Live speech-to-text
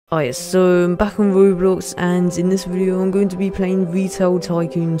Alright, so I'm back on Roblox, and in this video I'm going to be playing Retail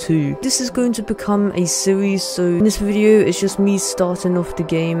Tycoon 2. This is going to become a series, so in this video it's just me starting off the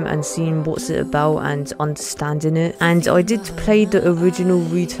game and seeing what's it about and understanding it. And I did play the original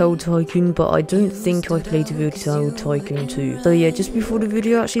Retail Tycoon, but I don't think I played Retail Tycoon 2. So yeah, just before the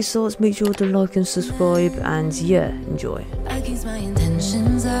video actually starts, make sure to like and subscribe, and yeah, enjoy. Against my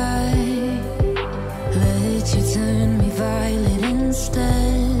intentions, I let you turn me violet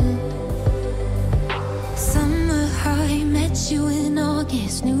instead. Summer high, met you in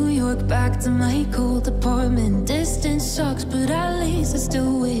August. New York, back to my cold apartment. Distance sucks, but at least I'm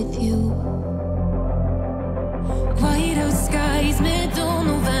still with you. White out skies, middle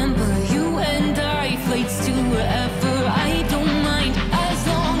November. You and I, flights to wherever. I don't mind, as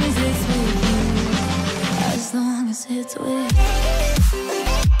long as it's with you. As long as it's with you.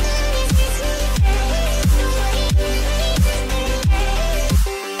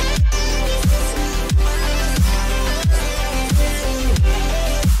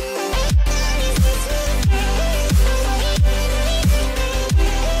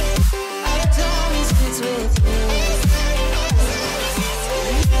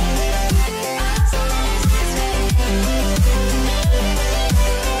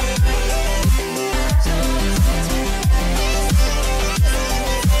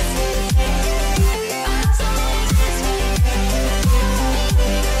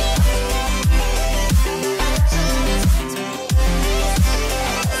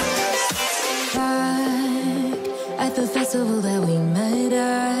 The festival that we met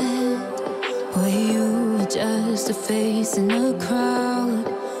at, where you were just a face in a crowd.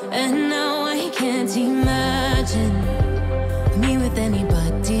 And now I can't imagine me with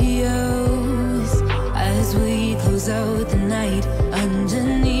anybody else, as we close out the night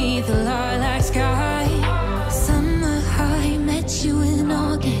underneath the lilac sky. Summer high, met you in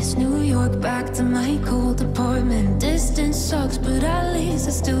August. New York, back to my cold apartment. Distance sucks, but at least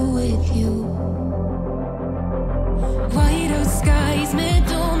I'm still with you. White out skies,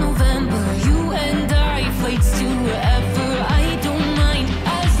 middle November. You and I, flights to wherever. I don't mind,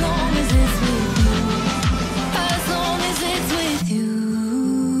 as long as it's with you. As long as it's with you.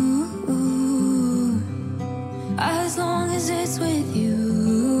 As long as it's with you.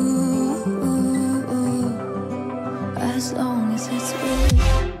 As long as it's with you.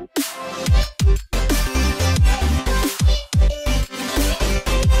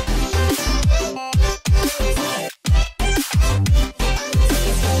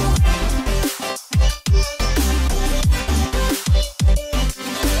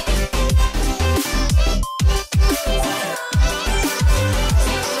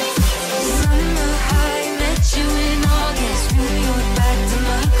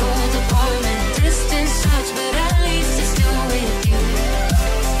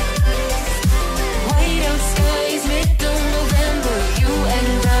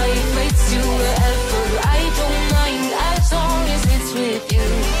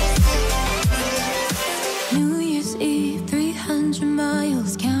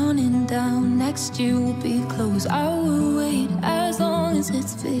 Next year will be close. I will wait as long as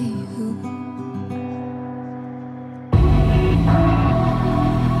it's for you.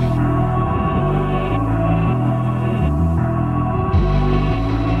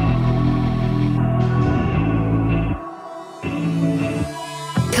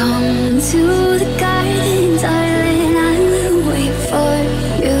 Come to the garden, darling, I will wait for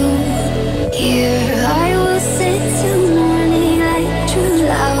you. Here I will sit till morning like true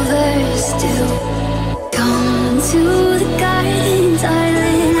lovers do. Come to the garden,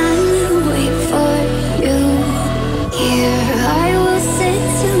 darling, I will wait for you. Here I will sit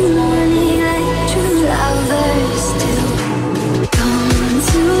till morning like true lovers do. Come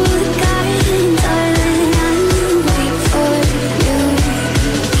to the garden, darling, I will wait for you.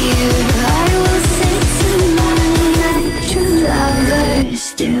 Here I will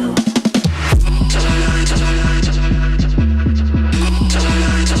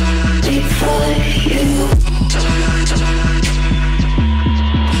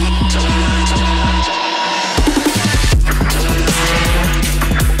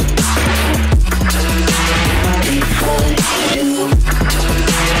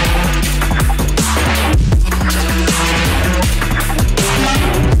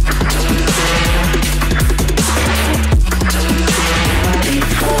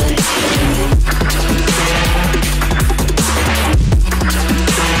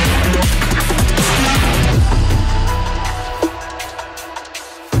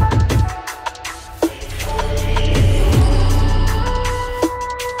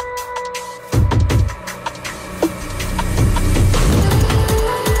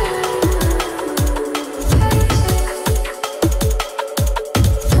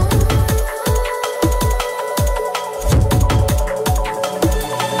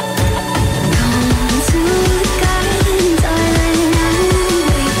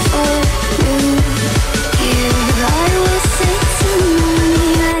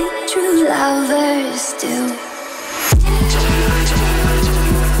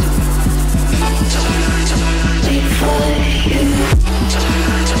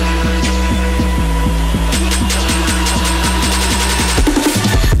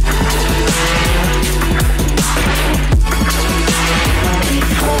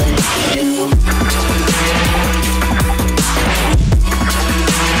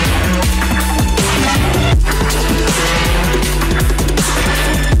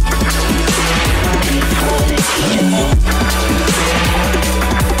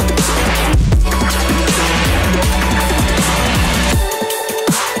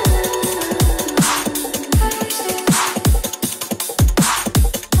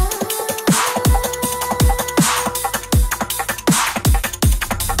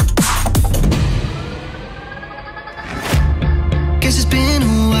it's been a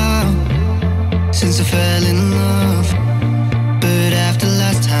while since I fell in love, but after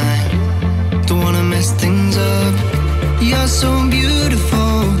last time, don't wanna mess things up. You're so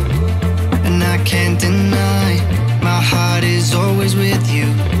beautiful, and I can't deny. My heart is always with you,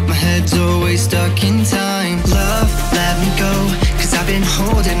 my head's always stuck in time. Love, let me go, 'cause I've been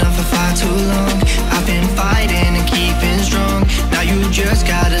holding on for far too long. I've been fighting and keeping strong, now you just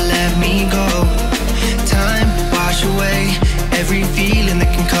gotta let me go. Time, wash away every feeling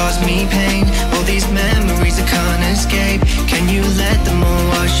that can cause me pain. All these memories I can't escape, can you let them all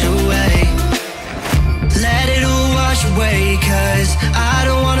wash away? Let it all wash away, 'cause I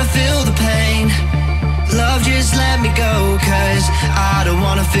don't wanna feel the pain. Love, just let me go, 'cause I don't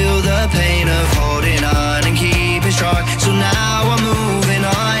wanna feel the pain of holding on and keeping strong. So now I'm moving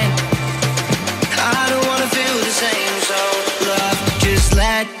on, I don't wanna feel the same. So love, just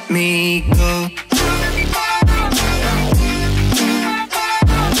let me go.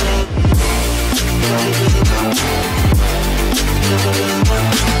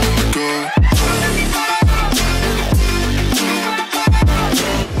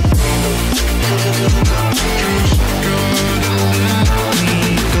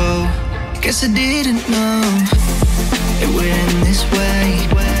 Guess I didn't know it would end this way.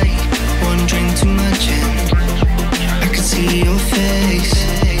 One drink too much and I could see your face.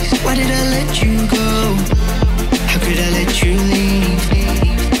 Why did I let you go? How could I let you leave?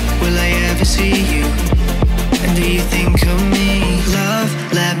 Will I ever see you? And do you think of me? Love,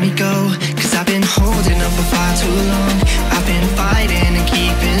 let me go, 'cause I've been holding up for far too long. I've been fighting and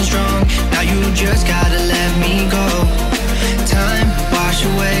keeping strong, now you just gotta let me go. Time, wash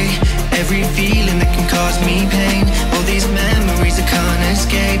away every feeling that can cause me pain. All these memories I can't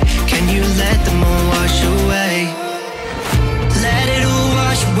escape, can you let them all wash away? Let it all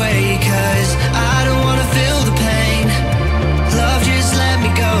wash away, 'cause I don't wanna feel the pain. Love, just let me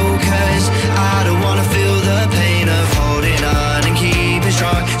go, 'cause I don't wanna feel the pain of holding on and keeping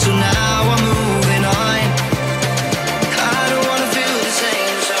strong. So now I'm moving on, I don't wanna feel the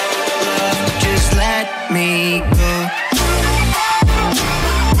same. So love, just let me go.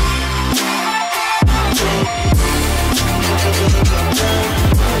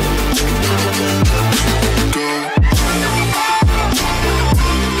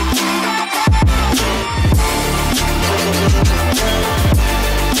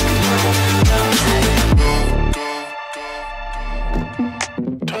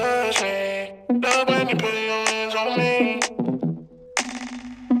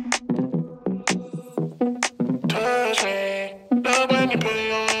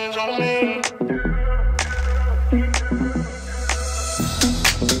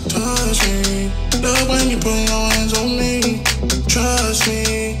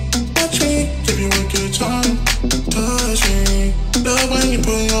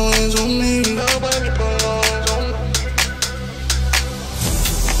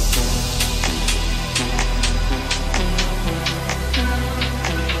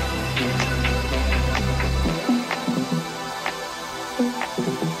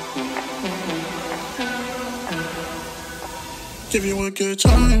 Give you a good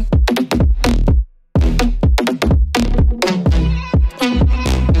time.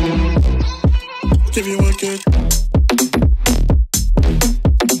 Give you a good.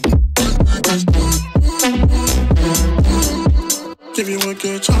 Give you a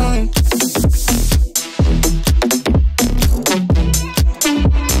good time.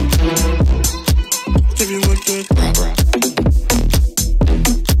 Give you a good.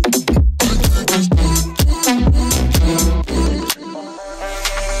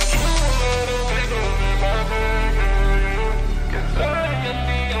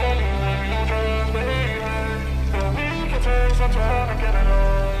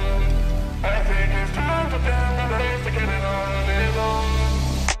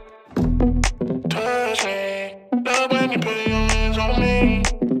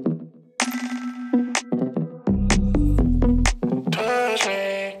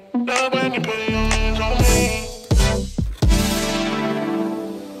 When you put